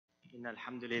إن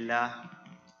الحمد لله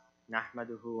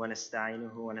نحمده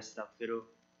ونستعينه ونستغفره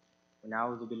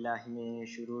ونعوذ بالله من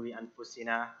شرور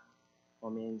أنفسنا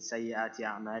ومن سيئات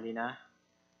أعمالنا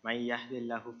من يهد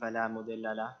الله فلا مضل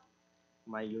له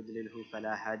ومن يضلله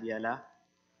فلا هادي له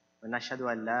ونشهد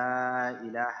أن لا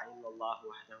إله إلا الله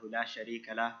وحده لا شريك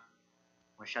له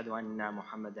وأشهد أن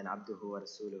محمدا عبده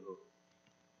ورسوله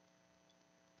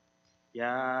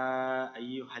يا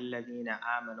أيها الذين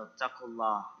آمنوا اتقوا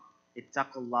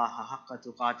الله حق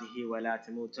تقاته ولا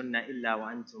تموتن إلا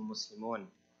وأنتم مسلمون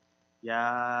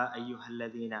يا أيها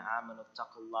الذين آمنوا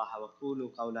اتقوا الله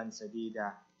وقولوا قولا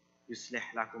سديدا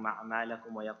يصلح لكم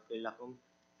أعمالكم ويغفر لكم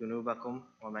ذنوبكم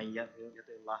ومن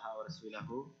يطع الله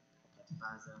ورسوله فقد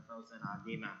فاز فوزا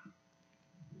عظيما.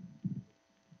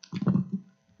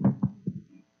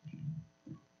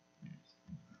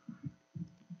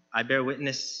 I bear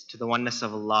witness to the oneness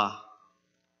of Allah,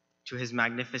 to His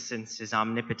magnificence, His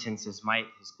omnipotence, His might,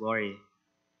 His glory,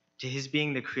 to His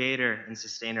being the creator and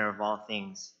sustainer of all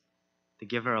things, the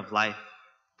giver of life,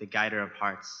 the guider of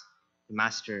hearts, the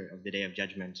master of the day of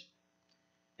judgment.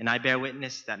 And I bear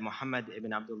witness that Muhammad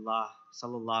ibn Abdullah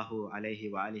sallallahu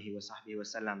alayhi wa alihi wa sahbihi wa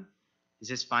sallam is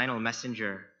His final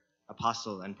messenger,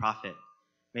 apostle, and prophet.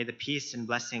 May the peace and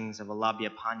blessings of Allah be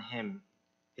upon him,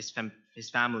 his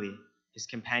family, his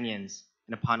companions,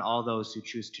 and upon all those who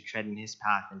choose to tread in his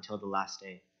path until the last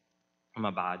day.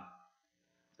 Amma ba'd.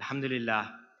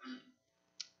 Alhamdulillah,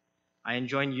 I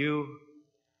enjoin you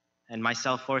and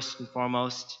myself first and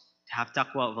foremost to have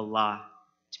taqwa of Allah,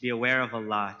 to be aware of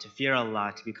Allah, to fear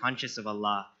Allah, to be conscious of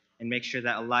Allah, and make sure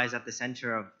that Allah is at the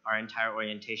center of our entire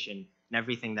orientation and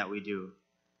everything that we do.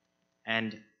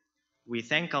 And we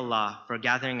thank Allah for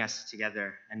gathering us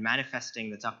together and manifesting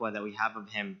the taqwa that we have of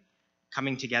Him,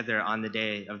 coming together on the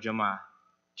day of Jummah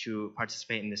to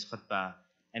participate in this khutbah.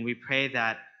 And we pray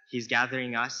that He's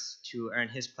gathering us to earn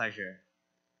His pleasure,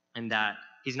 and that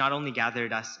He's not only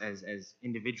gathered us as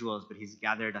individuals, but He's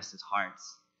gathered us as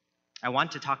hearts. I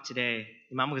want to talk today,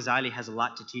 Imam Ghazali has a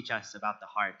lot to teach us about the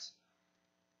heart,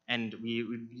 and we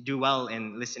do well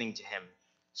in listening to him.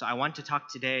 So I want to talk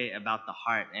today about the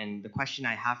heart, and the question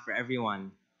I have for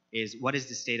everyone is, what is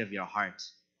the state of your heart?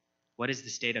 What is the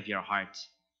state of your heart?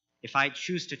 If I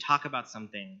choose to talk about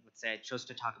something, let's say I chose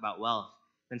to talk about wealth,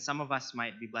 then some of us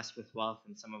might be blessed with wealth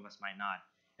and some of us might not.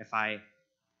 If I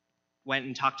went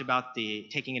and talked about the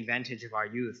taking advantage of our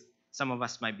youth, some of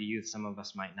us might be youth, some of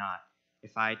us might not.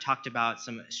 If I talked about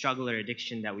some struggle or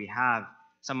addiction that we have,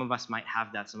 some of us might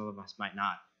have that, some of us might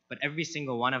not. But every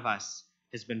single one of us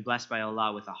has been blessed by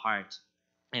Allah with a heart,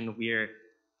 and we're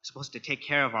supposed to take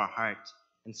care of our heart.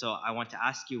 And so I want to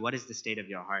ask you, what is the state of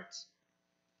your heart?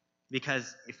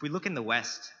 Because if we look in the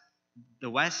Western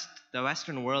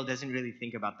world doesn't really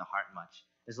think about the heart much.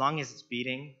 As long as it's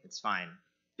beating, it's fine.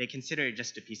 They consider it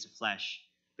just a piece of flesh.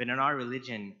 But in our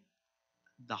religion,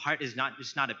 the heart is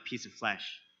just not a piece of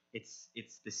flesh. It's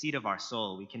the seat of our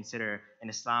soul. We consider in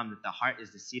Islam that the heart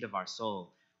is the seat of our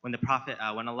soul. When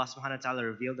when Allah subhanahu wa ta'ala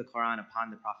revealed the Quran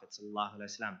upon the Prophet sallallahu alaihi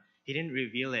wasallam, He didn't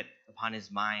reveal it upon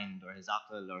his mind or his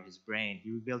aql or his brain.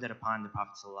 He revealed it upon the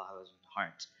Prophet sallallahu alaihi wasallam's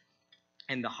heart.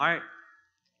 And the heart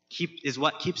is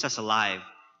what keeps us alive,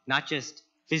 not just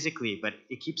physically, but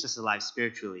it keeps us alive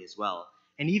spiritually as well.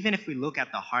 And even if we look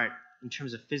at the heart in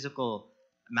terms of physical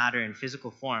matter and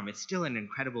physical form, it's still an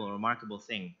incredible, remarkable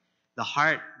thing. The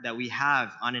heart that we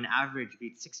have on an average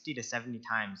beats 60 to 70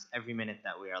 times every minute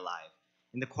that we are alive.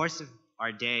 In the course of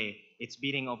our day, it's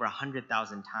beating over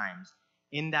 100,000 times.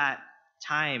 In that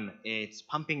time, it's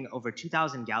pumping over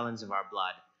 2,000 gallons of our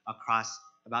blood across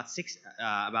about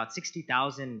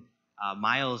 60,000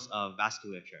 miles of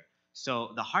vasculature.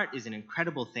 So the heart is an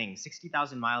incredible thing.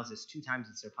 60,000 miles is 2 times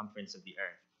the circumference of the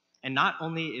earth. And not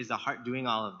only is the heart doing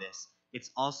all of this,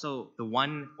 it's also the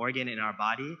one organ in our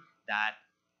body that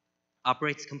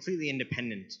operates completely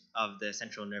independent of the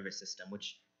central nervous system,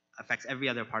 which affects every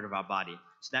other part of our body.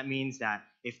 So that means that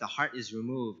if the heart is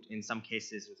removed, in some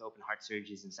cases with open heart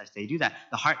surgeries and such, they do that,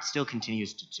 the heart still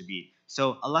continues to beat.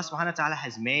 So Allah subhanahu wa ta'ala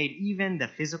has made even the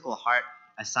physical heart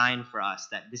a sign for us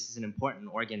that this is an important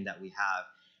organ that we have.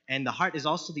 And the heart is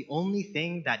also the only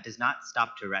thing that does not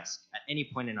stop to rest at any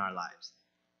point in our lives.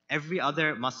 Every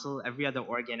other muscle, every other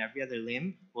organ, every other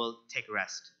limb will take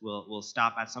rest, will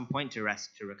stop at some point to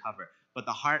rest, to recover. But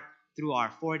the heart, through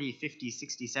our 40, 50,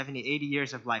 60, 70, 80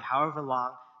 years of life, however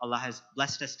long Allah has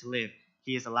blessed us to live,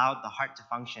 He has allowed the heart to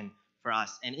function for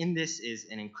us. And in this is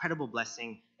an incredible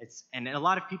blessing. And a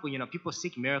lot of people, people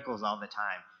seek miracles all the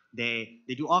time. They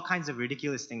do all kinds of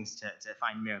ridiculous things to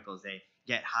find miracles. They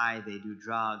get high, they do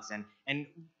drugs, and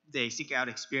they seek out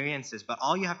experiences. But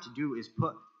all you have to do is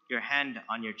put your hand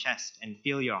on your chest and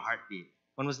feel your heartbeat.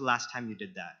 When was the last time you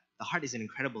did that? The heart is an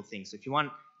incredible thing. So if you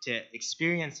want to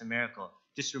experience a miracle,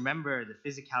 just remember the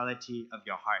physicality of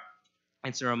your heart.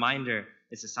 It's a reminder,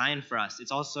 it's a sign for us.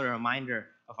 It's also a reminder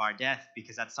of our death,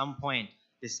 because at some point,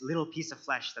 this little piece of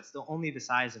flesh that's only the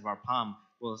size of our palm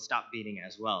will stop beating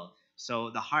as well. So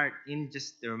the heart, in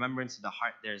just the remembrance of the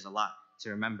heart, there's a lot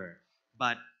to remember.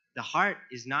 But the heart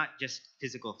is not just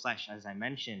physical flesh, as I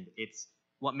mentioned. It's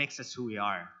what makes us who we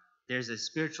are. There's a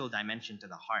spiritual dimension to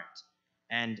the heart.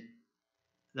 And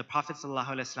the Prophet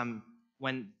ﷺ,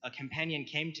 when a companion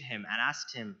came to him and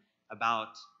asked him about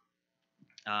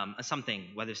something,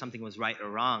 whether something was right or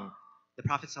wrong, the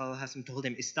Prophet ﷺ told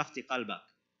him, Istafti qalbak,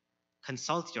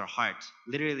 consult your heart.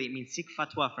 Literally, it means seek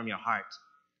fatwa from your heart.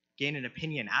 Gain an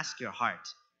opinion, ask your heart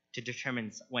to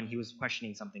determine when he was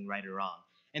questioning something right or wrong.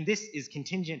 And this is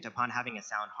contingent upon having a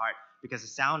sound heart, because a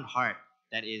sound heart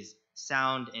that is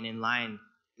sound and in line,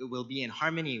 it will be in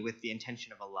harmony with the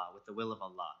intention of Allah, with the will of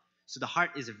Allah. So the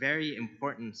heart is a very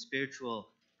important spiritual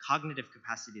cognitive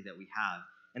capacity that we have.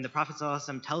 And the Prophet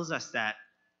ﷺ tells us that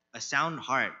a sound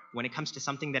heart, when it comes to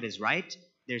something that is right,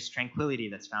 there's tranquility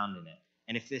that's found in it.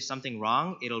 And if there's something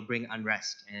wrong, it'll bring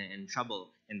unrest and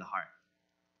trouble in the heart.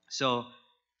 So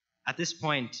at this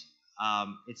point,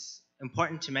 it's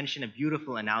important to mention a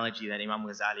beautiful analogy that Imam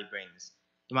Ghazali brings.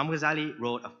 Imam Ghazali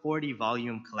wrote a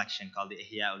 40-volume collection called the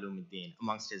Ihya Ulumuddin,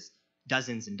 amongst his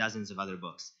dozens and dozens of other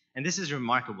books. And this is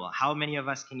remarkable. How many of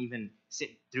us can even sit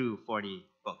through 40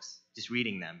 books, just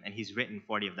reading them? And he's written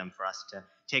 40 of them for us to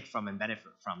take from and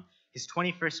benefit from. His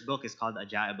 21st book is called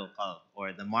Ajaib al-Qalb,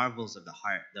 or The Marvels of the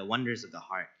Heart, the Wonders of the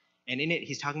Heart. And in it,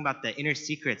 he's talking about the inner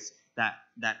secrets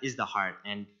that is the heart.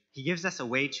 And he gives us a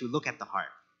way to look at the heart.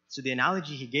 So the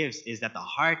analogy he gives is that the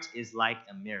heart is like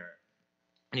a mirror.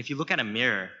 And if you look at a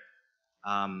mirror,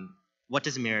 what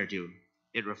does a mirror do?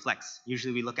 It reflects.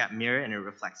 Usually we look at mirror and it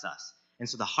reflects us. And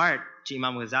so the heart to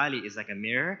Imam Ghazali is like a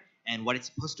mirror, and what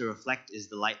it's supposed to reflect is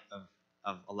the light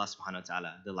of Allah subhanahu wa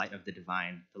ta'ala, the light of the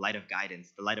divine, the light of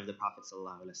guidance, the light of the Prophet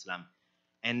sallallahu alaihi wasallam.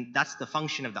 And that's the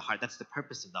function of the heart. That's the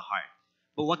purpose of the heart.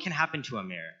 But what can happen to a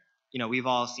mirror? You know, we've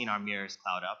all seen our mirrors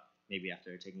cloud up, maybe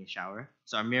after taking a shower.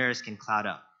 So our mirrors can cloud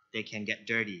up. They can get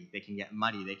dirty. They can get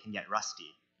muddy. They can get rusty.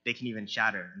 They can even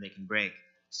shatter and they can break.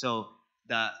 So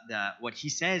what he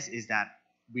says is that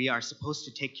we are supposed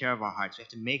to take care of our hearts. We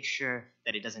have to make sure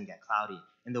that it doesn't get cloudy.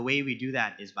 And the way we do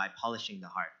that is by polishing the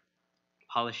heart,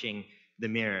 polishing the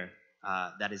mirror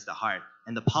that is the heart.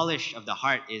 And the polish of the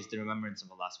heart is the remembrance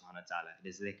of Allah subhanahu wa ta'ala. It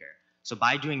is dhikr. So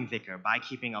by doing dhikr, by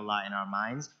keeping Allah in our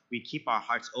minds, we keep our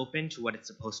hearts open to what it's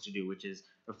supposed to do, which is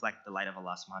reflect the light of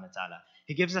Allah subhanahu wa ta'ala.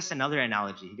 He gives us another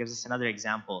analogy. He gives us another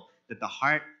example that the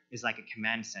heart is like a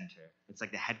command center. It's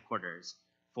like the headquarters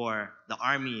for the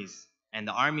armies, and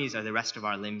the armies are the rest of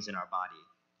our limbs in our body.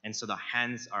 And so the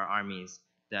hands are armies,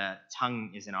 the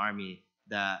tongue is an army,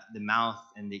 the mouth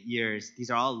and the ears, these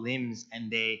are all limbs,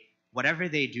 and whatever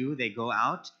they do, they go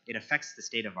out, it affects the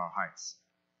state of our hearts.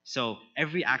 So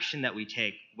every action that we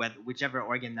take, whichever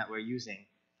organ that we're using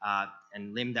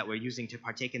and limb that we're using to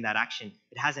partake in that action,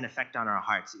 it has an effect on our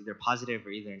hearts, either positive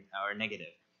or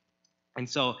negative. And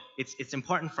so it's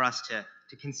important for us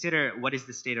to consider what is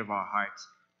the state of our hearts,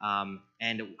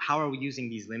 and how are we using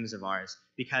these limbs of ours,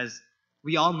 because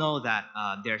we all know that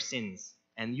there are sins,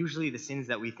 and usually the sins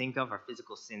that we think of are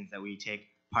physical sins that we take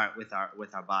part with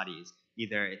our bodies.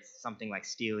 Either it's something like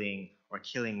stealing or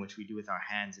killing, which we do with our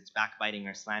hands. It's backbiting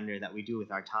or slander that we do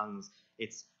with our tongues.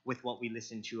 It's with what we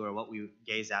listen to or what we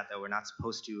gaze at that we're not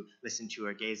supposed to listen to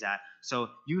or gaze at. So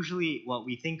usually what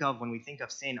we think of when we think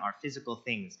of sin are physical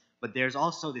things, but there's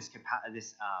also this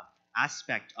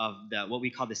aspect of what we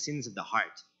call the sins of the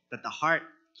heart, that the heart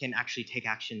can actually take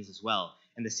actions as well.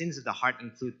 And the sins of the heart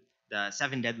include the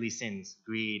 7 deadly sins: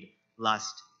 greed,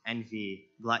 lust, envy,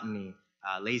 gluttony,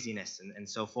 laziness, and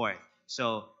so forth.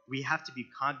 So we have to be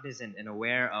cognizant and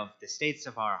aware of the states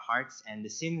of our hearts and the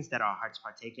sins that our hearts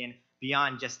partake in,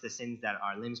 beyond just the sins that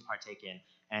our limbs partake in.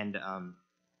 And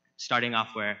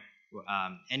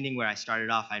ending where I started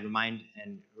off, I remind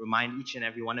each and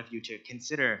every one of you to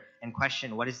consider and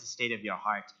question what is the state of your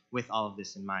heart with all of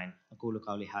this in mind. أقول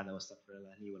قولي هذا واستغفر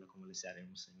الله لي ولكم ولسائر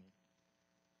المسلمين.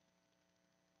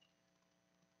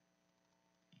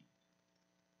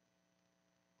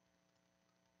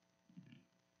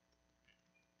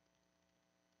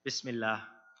 Bismillah,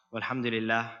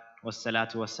 walhamdulillah,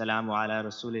 wassalatu wassalamu ala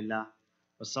rasulillah,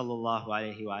 wa sallallahu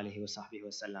alayhi wa alihi wa sahbihi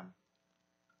wa sallam.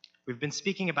 We've been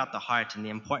speaking about the heart and the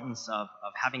importance of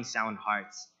having sound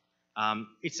hearts.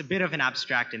 It's a bit of an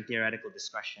abstract and theoretical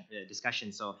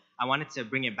discussion, so I wanted to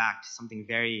bring it back to something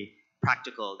very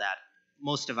practical that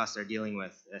most of us are dealing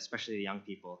with, especially the young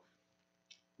people.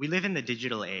 we live in the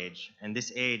digital age, and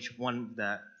this age,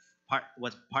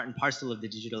 what's part and parcel of the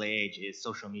digital age is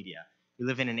social media. We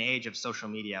live in an age of social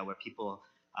media where people,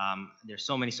 there's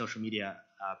so many social media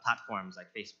platforms like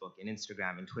Facebook and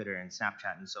Instagram and Twitter and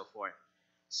Snapchat and so forth.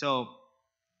 So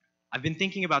I've been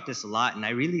thinking about this a lot, and I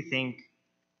really think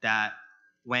that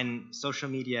when social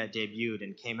media debuted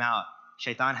and came out,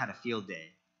 Shaitan had a field day.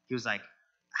 He was like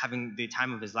having the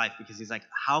time of his life because he's like,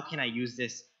 how can I use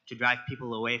this to drive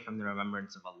people away from the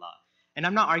remembrance of Allah? And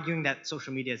I'm not arguing that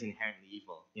social media is inherently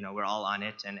evil. You know, we're all on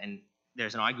it, and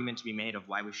there's an argument to be made of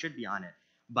why we should be on it.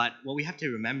 But what we have to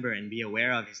remember and be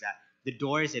aware of is that the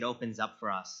doors it opens up for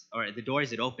us, or the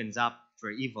doors it opens up for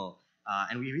evil,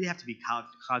 and we really have to be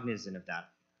cognizant of that.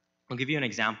 I'll give you an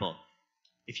example.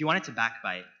 If you wanted to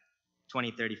backbite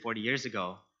 20, 30, 40 years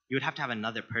ago, you would have to have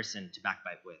another person to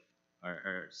backbite with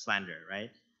or slander, right?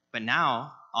 But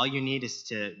now, all you need is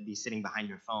to be sitting behind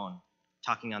your phone,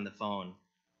 talking on the phone,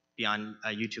 be on a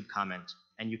YouTube comment,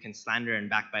 and you can slander and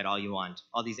backbite all you want.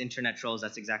 All these internet trolls,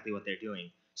 that's exactly what they're doing.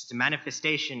 So it's a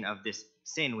manifestation of this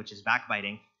sin, which is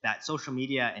backbiting, that social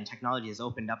media and technology has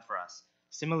opened up for us.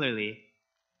 Similarly,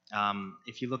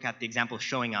 if you look at the example of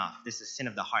showing off, this is sin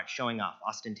of the heart, showing off,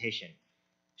 ostentation.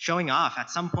 Showing off, at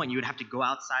some point you would have to go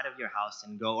outside of your house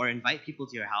and go, or invite people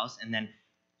to your house and then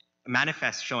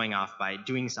manifest showing off by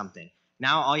doing something.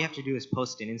 Now all you have to do is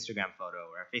post an Instagram photo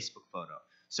or a Facebook photo.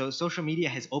 So social media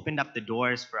has opened up the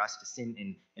doors for us to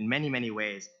sin in many, many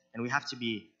ways, and we have to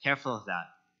be careful of that.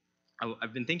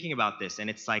 I've been thinking about this, and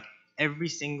it's like every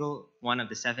single one of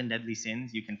the 7 deadly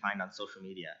sins you can find on social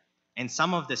media. And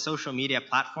some of the social media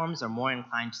platforms are more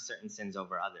inclined to certain sins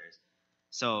over others.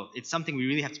 So it's something we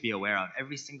really have to be aware of.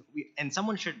 And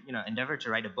someone should, endeavor to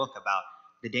write a book about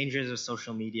the dangers of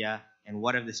social media and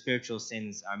what of the spiritual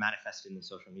sins are manifested in the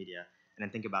social media. And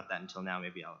then think about that until now.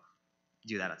 Maybe I'll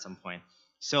do that at some point.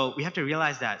 So we have to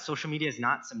realize that social media is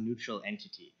not some neutral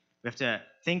entity. We have to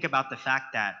think about the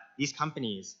fact that these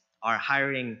companies are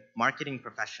hiring marketing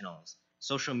professionals,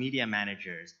 social media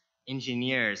managers,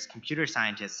 engineers, computer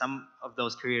scientists, some of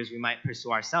those careers we might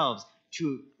pursue ourselves,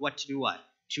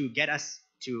 to get us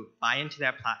to buy into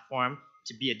their platform,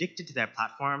 to be addicted to their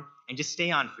platform, and just stay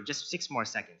on for just 6 more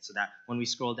seconds so that when we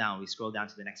scroll down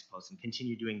to the next post and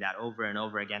continue doing that over and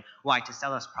over again. Why? To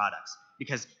sell us products.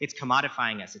 Because it's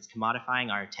commodifying us. It's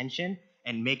commodifying our attention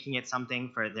and making it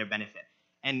something for their benefit.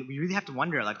 And we really have to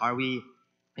wonder,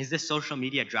 is this social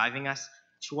media driving us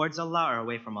towards Allah or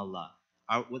away from Allah?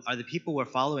 Are the people we're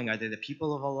following, are they the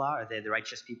people of Allah? Are they the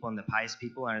righteous people and the pious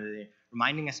people? Are they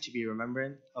reminding us to be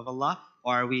remembrant of Allah?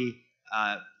 Or are we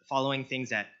following things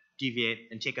that deviate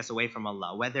and take us away from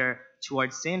Allah, whether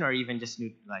towards sin or even just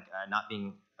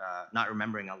not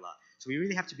remembering Allah? So we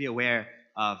really have to be aware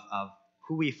of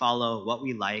who we follow, what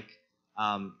we like.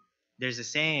 There's a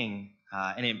saying,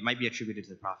 and it might be attributed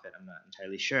to the Prophet, I'm not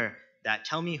entirely sure, that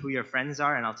tell me who your friends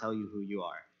are and I'll tell you who you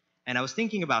are. And I was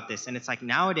thinking about this, and it's like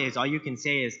nowadays all you can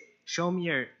say is, show me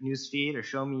your news feed or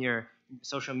show me your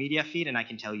social media feed and I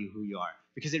can tell you who you are.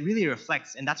 Because it really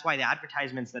reflects, and that's why the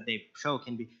advertisements that they show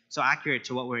can be so accurate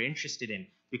to what we're interested in.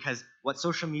 Because what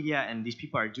social media and these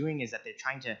people are doing is that they're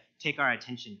trying to take our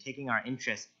attention, taking our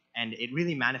interest, and it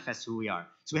really manifests who we are.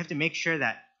 So we have to make sure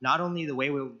that not only the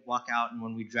way we walk out and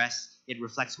when we dress, it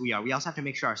reflects who we are. We also have to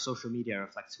make sure our social media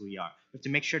reflects who we are. We have to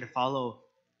make sure to follow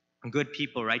good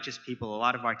people, righteous people. A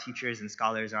lot of our teachers and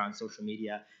scholars are on social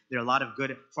media. There are a lot of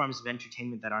good forms of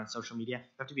entertainment that are on social media.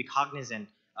 We have to be cognizant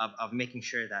of making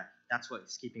sure that that's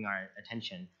what's keeping our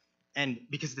attention. And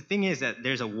because the thing is that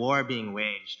there's a war being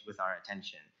waged with our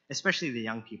attention, especially the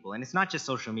young people. And it's not just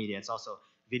social media, it's also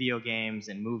video games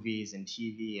and movies and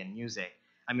TV and music.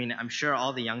 I mean, I'm sure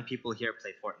all the young people here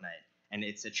play Fortnite. And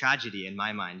it's a tragedy in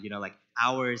my mind,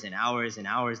 hours and hours and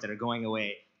hours that are going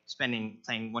away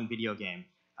playing one video game.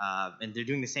 And they're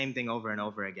doing the same thing over and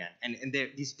over again. And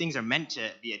these things are meant to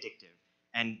be addictive.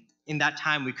 And in that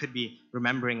time, we could be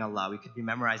remembering Allah. We could be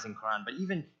memorizing Quran. But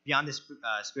even beyond this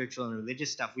spiritual and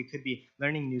religious stuff, we could be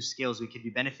learning new skills. We could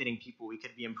be benefiting people. We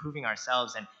could be improving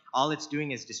ourselves. And all it's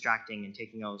doing is distracting and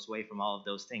taking us away from all of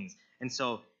those things. And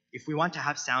so if we want to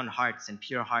have sound hearts and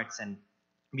pure hearts and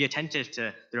be attentive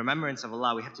to the remembrance of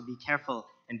Allah, we have to be careful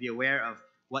and be aware of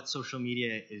what social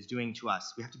media is doing to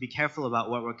us. We have to be careful about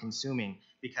what we're consuming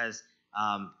because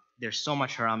there's so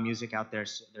much haram music out there.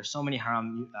 There's so many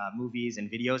haram movies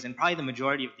and videos, and probably the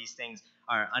majority of these things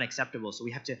are unacceptable. So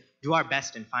we have to do our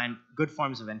best and find good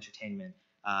forms of entertainment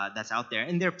that's out there.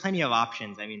 And there are plenty of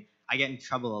options. I mean, I get in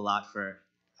trouble a lot for,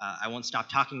 I won't stop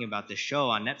talking about this show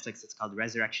on Netflix. It's called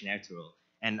Resurrection Ertugrul.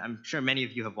 And I'm sure many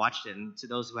of you have watched it. And to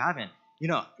those who haven't,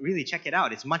 really check it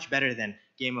out. It's much better than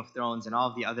Game of Thrones and all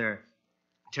of the other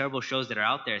terrible shows that are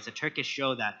out there. It's a Turkish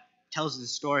show that tells the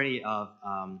story of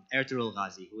Ertuğrul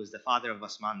Ghazi, who was the father of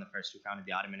Osman I, who founded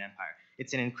the Ottoman Empire.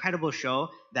 It's an incredible show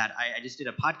that I just did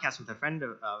a podcast with a friend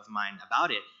of mine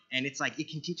about it, and it's like it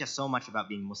can teach us so much about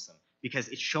being Muslim because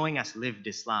it's showing us lived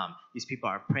Islam. These people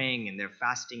are praying and they're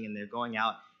fasting and they're going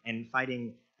out and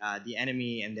fighting the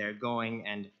enemy, and they're going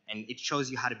and it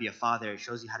shows you how to be a father. It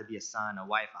shows you how to be a son, a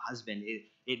wife, a husband.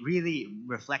 It really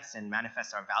reflects and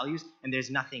manifests our values, and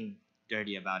there's nothing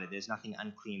dirty about it. There's nothing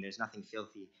unclean. There's nothing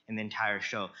filthy in the entire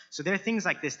show. So there are things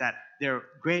like this that there are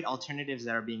great alternatives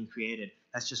that are being created.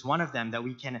 That's just one of them that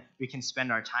we can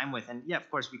spend our time with. And yeah, of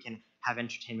course, we can have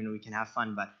entertainment, we can have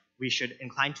fun, but we should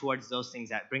incline towards those things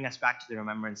that bring us back to the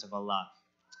remembrance of Allah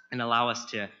and allow us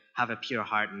to have a pure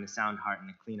heart and a sound heart and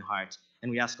a clean heart. And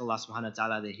we ask Allah subhanahu wa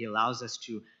ta'ala that He allows us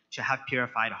to have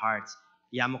purified hearts.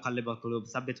 Ya muqallibal qulub,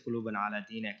 thabbit qulubana ala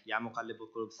dinik. Ya muqallibal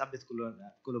qulub, thabbit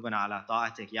qulubana ala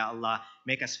ta'atik. Ya Allah,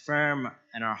 make us firm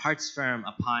and our hearts firm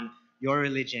upon your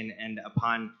religion and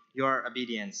upon your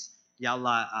obedience. Ya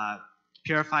Allah,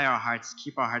 purify our hearts,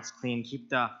 keep our hearts clean, keep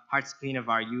the hearts clean of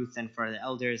our youth and for the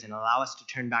elders, and allow us to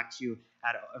turn back to you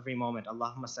at every moment.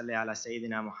 Allahumma salli ala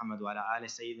Sayyidina Muhammad wa ala ali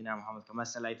Sayyidina Muhammad kama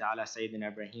sallaita ala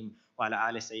Sayyidina Ibrahim wa ala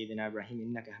ali Sayyidina Ibrahim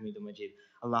innaka Hamidum Majid.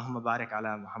 Allahumma barik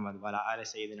ala Muhammad wa ala ali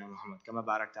Sayyidina Muhammad kama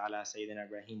barakta ala Sayyidina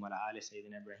Ibrahim wa ala ali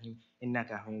Sayyidina Ibrahim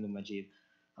innaka Hamidum Majid.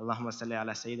 اللهم صل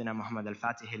على سيدنا محمد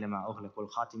الفاتح لما أغلق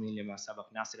والخاتم لما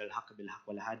سبق ناصر الحق بالحق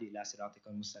والهادي إلى صراطك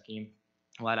المستقيم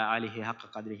وعلى آله حق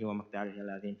قدره ومقداره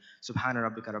العظيم سبحان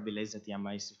ربك رب العزة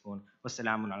عما يصفون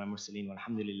والسلام على المرسلين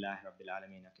والحمد لله رب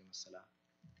العالمين. أقم الصلاة.